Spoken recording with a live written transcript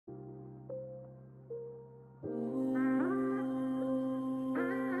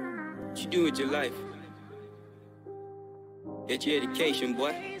What you do with your life? Get your education,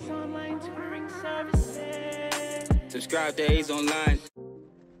 boy. Online Tutoring Services. Subscribe to A's Online.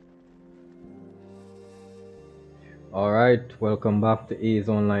 Alright, welcome back to A's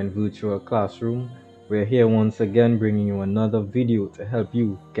Online Virtual Classroom. We're here once again bringing you another video to help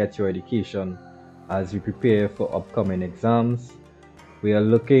you get your education as you prepare for upcoming exams. We are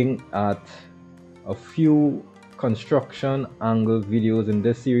looking at a few construction angle videos in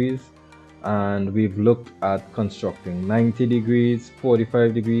this series, and we've looked at constructing 90 degrees,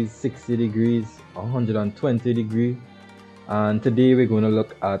 45 degrees, 60 degrees, 120 degrees, and today we're going to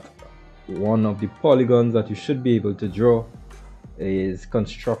look at one of the polygons that you should be able to draw is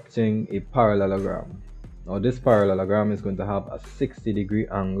constructing a parallelogram. Now this parallelogram is going to have a 60-degree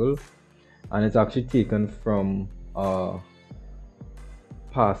angle, and it's actually taken from a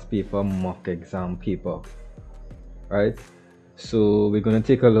past paper mock exam paper, right? So we're going to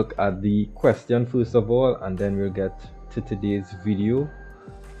take a look at the question first of all, and then we'll get to today's video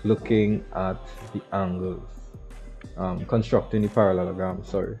looking at the angles, constructing the parallelogram,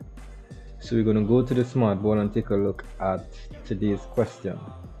 sorry. So we're going to go to the smartboard and take a look at today's question.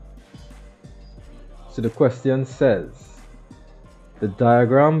 So the question says, the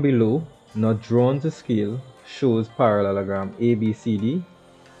diagram below, not drawn to scale, shows parallelogram ABCD,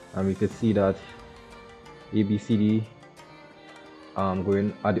 and we can see that ABCD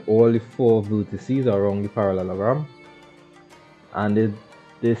going at all the four vertices around the parallelogram, and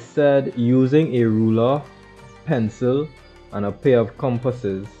they said using a ruler, pencil, and a pair of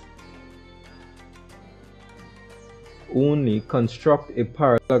compasses only construct a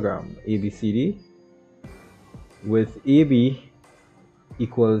parallelogram ABCD with AB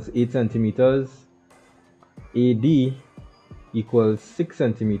equals 8 centimeters, AD equals 6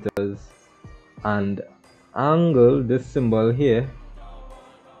 centimeters, and angle, this symbol here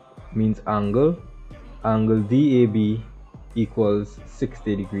means angle DAB equals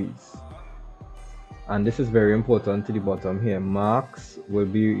 60 degrees. And this is very important to the bottom here. Marks will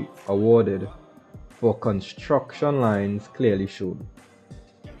be awarded for construction lines clearly shown.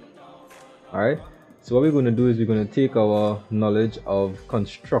 Alright, so what we're going to do is we're going to take our knowledge of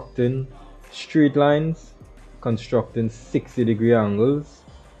constructing straight lines, constructing 60-degree angles,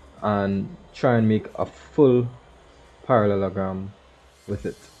 and try and make a full parallelogram with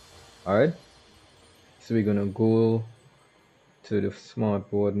it. Alright, so we're going to go to the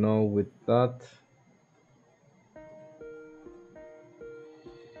smartboard now with that.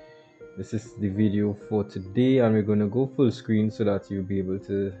 This is the video for today, and we're going to go full screen so that you'll be able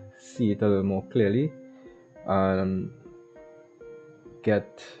to see it a little more clearly and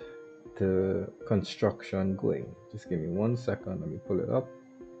get the construction going. Just give me 1 second, let me pull it up.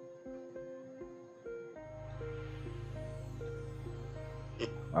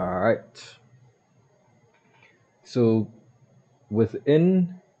 Alright, so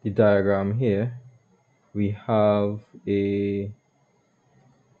within the diagram here we have a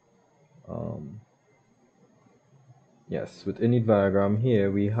within the diagram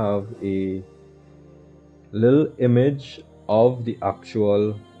here we have a little image of the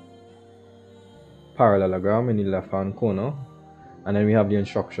actual parallelogram in the left hand corner, and then we have the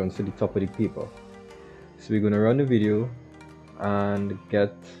instructions to the top of the paper. So we're going to run the video and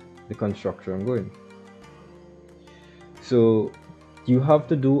get the construction going. So you have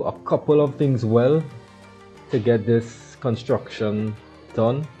to do a couple of things well to get this construction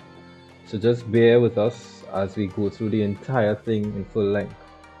done, so just bear with us as we go through the entire thing in full length.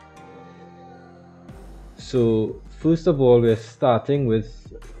 So first of all, we're starting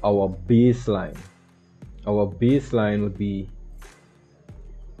with our baseline. Our baseline would be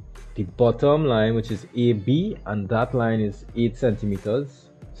the bottom line, which is AB, and that line is 8 centimeters.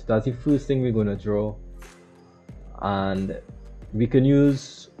 So that's the first thing we're going to draw, and we can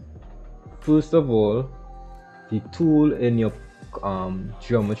use first of all the tool in your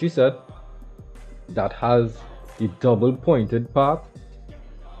geometry set that has the double pointed part,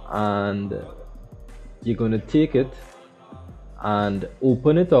 and you're going to take it and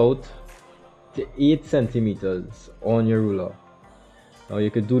open it out to 8 centimeters on your ruler. Now you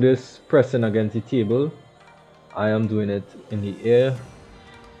could do this pressing against the table. I am doing it in the air,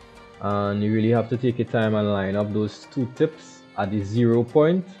 and you really have to take your time and line up those two tips at the 0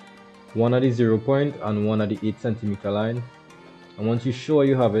 point, one at the 0 point and one at the 8 centimeter line. And once you're sure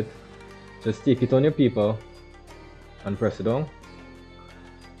you have it, just take it on your paper and press it down,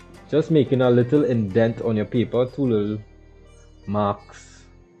 just making a little indent on your paper, two little marks,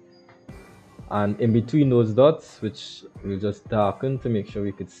 and in between those dots, which we'll just darken to make sure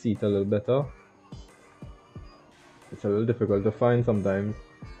we could see it a little better. It's a little difficult to find sometimes.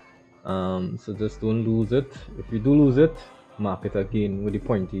 So just don't lose it. If you do lose it, mark it again with the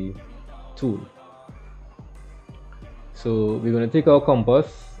pointy tool. So we're going to take our compass,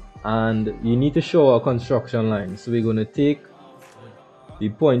 and you need to show our construction line. So we're going to take the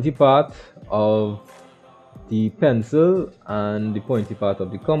pointy part of the pencil and the pointy part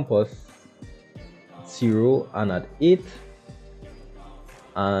of the compass, 0 and at 8,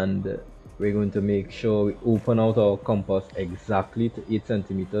 and we're going to make sure we open out our compass exactly to 8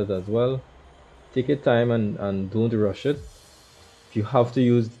 centimeters as well. Take your time and don't rush it. If you have to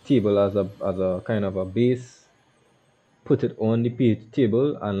use the table as a kind of a base, put it on the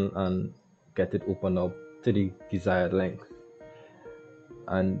table and get it opened up to the desired length.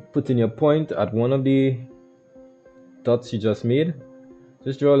 And put in your point at one of the dots you just made.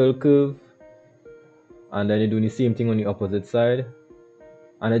 Just draw a little curve, and then you're doing the same thing on the opposite side,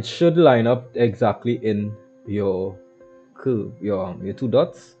 and it should line up exactly in your curve, your 2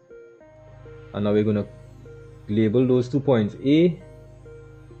 dots. And now we're going to label those 2 points A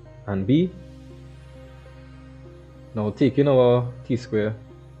and B. Now taking our T-square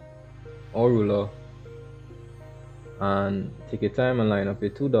or ruler, and take your time and line up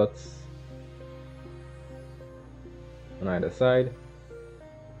your 2 dots on either side,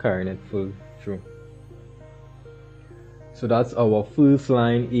 carrying it full through. So that's our first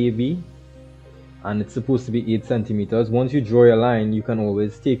line AB, and it's supposed to be 8 centimeters. Once you draw your line, you can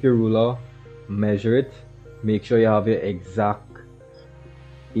always take your ruler, measure it, make sure you have your exact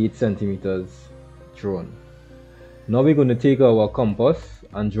 8 centimeters drawn. Now we're going to take our compass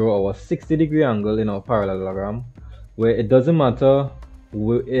and draw our 60-degree angle in our parallelogram, where it doesn't matter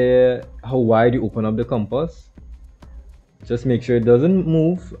how wide you open up the compass. Just make sure it doesn't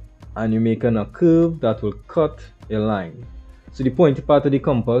move, and you're making a curve that will cut a line. So the pointy part of the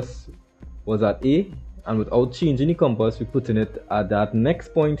compass was at A, and without changing the compass, we're putting it at that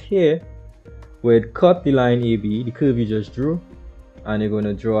next point here where it cut the line AB, the curve you just drew, and you're going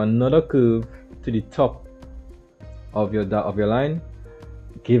to draw another curve to the top of your line,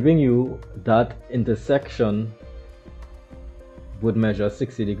 giving you that intersection would measure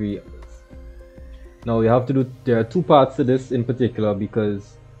 60 degrees. Now we have to do, there are 2 parts to this in particular,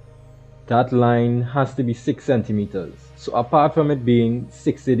 because that line has to be 6 centimeters. So apart from it being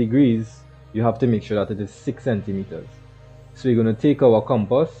 60 degrees, you have to make sure that it is 6 centimeters. So we're going to take our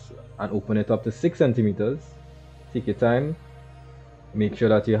compass and open it up to 6 centimeters. Take your time, make sure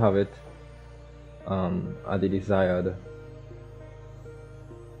that you have it at the desired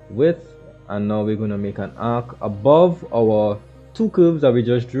width, and now we're going to make an arc above our 2 curves that we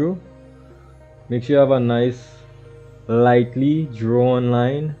just drew. Make sure you have a nice lightly drawn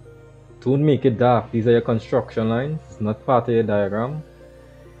line. Don't make it dark. These are your construction lines. It's not part of your diagram.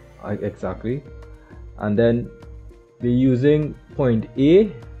 Exactly. And then we're using point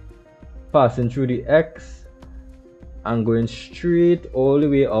A, passing through the X and going straight all the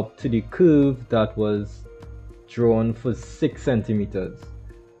way up to the curve that was drawn for 6 centimeters.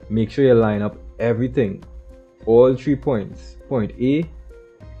 Make sure you line up everything, all 3 points. Point A,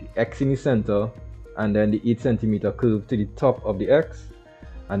 the X in the center, and then the 8 centimeter curve to the top of the X.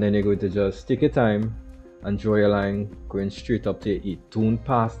 And then you're going to just take your time and draw your line going straight up to your 8. Don't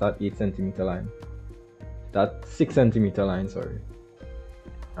pass that 8 centimeter line. That 6 centimeter line, sorry.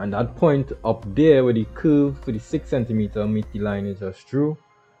 And that point up there where the curve for the 6 centimeter meet the line you just drew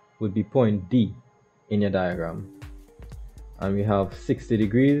would be point D in your diagram. And we have 60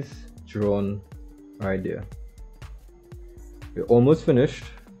 degrees drawn right there. We're almost finished.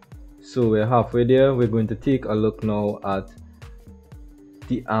 So we're halfway there. We're going to take a look now at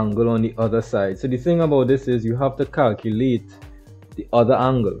the angle on the other side. So the thing about this is you have to calculate the other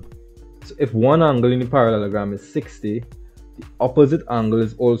angle. So if one angle in the parallelogram is 60, the opposite angle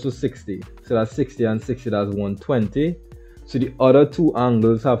is also 60. So that's 60 and 60, that's 120. So the other 2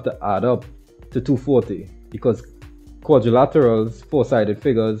 angles have to add up to 240, because quadrilaterals, 4-sided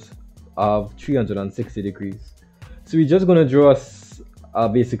figures, have 360 degrees. So we're just going to draw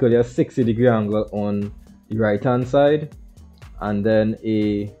basically a 60-degree angle on the right hand side, and then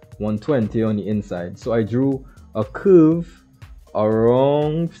a 120 on the inside. So I drew a curve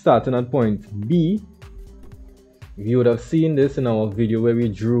around starting at point B. You would have seen this in our video where we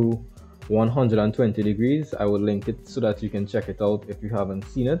drew 120 degrees. I will link it so that you can check it out if you haven't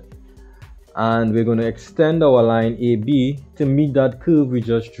seen it. And we're going to extend our line AB to meet that curve we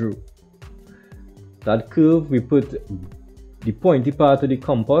just drew. That curve, we put the pointy part of the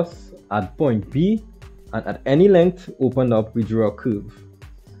compass at point B, and at any length opened up, we draw a curve.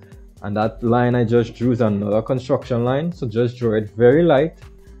 And that line I just drew is another construction line, so just draw it very light.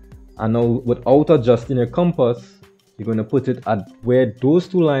 And now, without adjusting your compass, You're going to put it at where those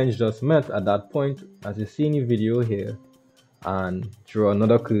two lines just met at that point, as you see in the video here, and draw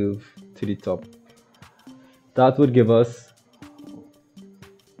another curve to the top. That would give us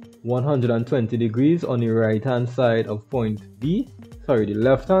 120 degrees on the right hand side of point B, sorry, the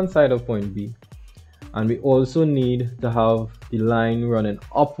left hand side of point B. And we also need to have the line running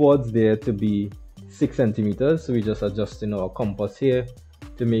upwards there to be 6 centimeters. So we just adjusting our compass here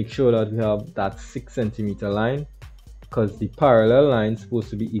to make sure that we have that 6 centimeter line, because the parallel line is supposed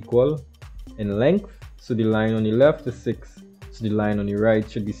to be equal in length. So the line on the left is 6, so the line on the right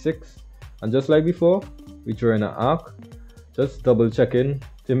should be 6. And just like before, we draw in an arc, just double checking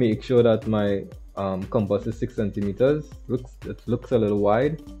to make sure that my compass is 6 centimeters. It looks a little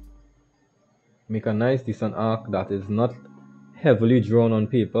wide. Make a nice decent arc that is not heavily drawn on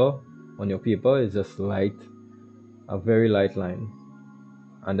paper. On your paper, it's just light, a very light line.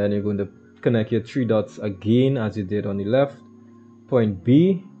 And then you're going to connect your 3 dots again as you did on the left. Point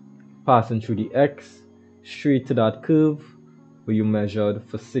B, passing through the X, straight to that curve where you measured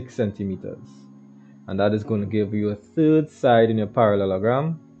for 6 centimeters. And that is going to give you a third side in your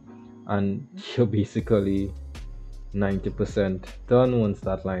parallelogram. And you're basically 90% done once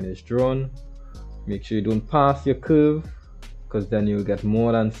that line is drawn. Make sure you don't pass your curve, because then you'll get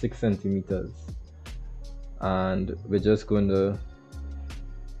more than 6 centimeters. And we're just going to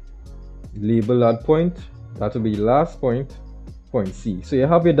label that point. That will be the last point, point C. So you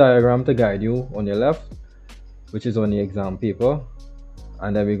have your diagram to guide you on your left, which is on the exam paper.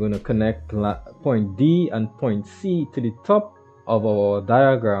 And then we're going to connect point D and point C to the top of our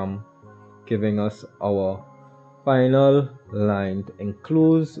diagram, giving us our final line to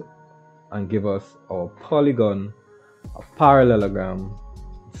enclose and give us our polygon, a parallelogram,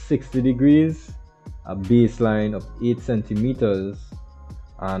 60 degrees, a baseline of 8 centimeters,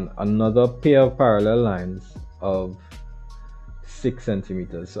 and another pair of parallel lines of 6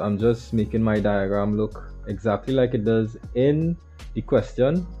 centimeters. So I'm just making my diagram look exactly like it does in the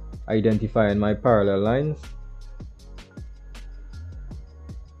question, identifying my parallel lines.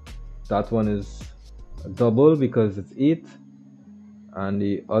 That one is a double because it's 8, and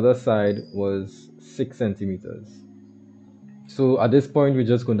the other side was 6 centimeters. So at this point, we're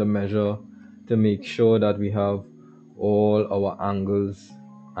just going to measure to make sure that we have all our angles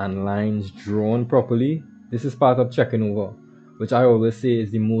and lines drawn properly. This is part of checking over, which I always say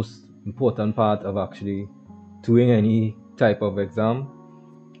is the most important part of actually doing any type of exam.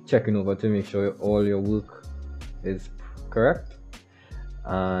 Checking over to make sure all your work is correct.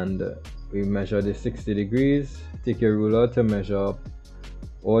 And we measure the 60 degrees. Take your ruler to measure up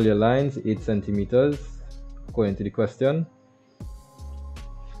all your lines, 8 centimeters according to the question.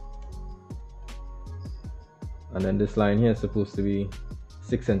 And then this line here is supposed to be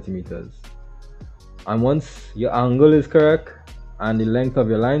 6 centimeters. And once your angle is correct and the length of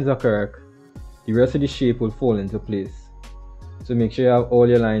your lines are correct, the rest of the shape will fall into place. So make sure you have all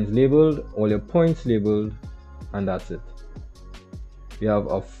your lines labeled, all your points labeled, and that's it. We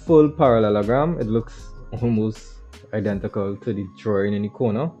have a full parallelogram. It looks almost identical to the drawing in the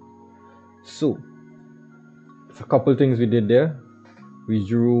corner. So it's a couple things we did there. We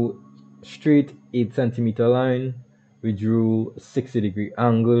drew straight 8 centimeter line, we drew 60 degree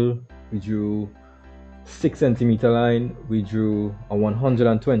angle, we drew 6 centimeter line, we drew a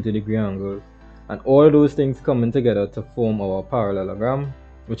 120 degree angle, and all those things coming together to form our parallelogram,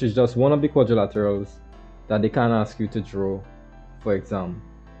 which is just one of the quadrilaterals that they can ask you to draw for exam.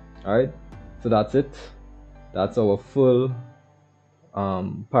 Alright, so that's it. That's our full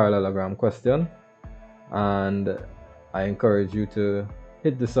parallelogram question, and I encourage you to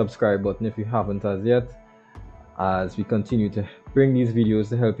hit the subscribe button if you haven't as yet, as we continue to bring these videos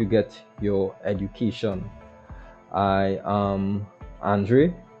to help you get your education. I am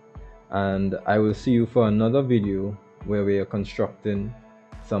Andre, and I will see you for another video where we are constructing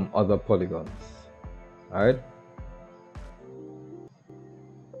some other polygons. Alright?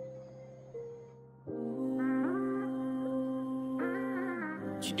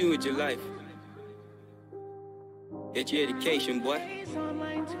 What you do with your life? Get your education, boy.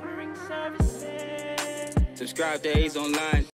 Online Tutoring Services. Subscribe to A's Online.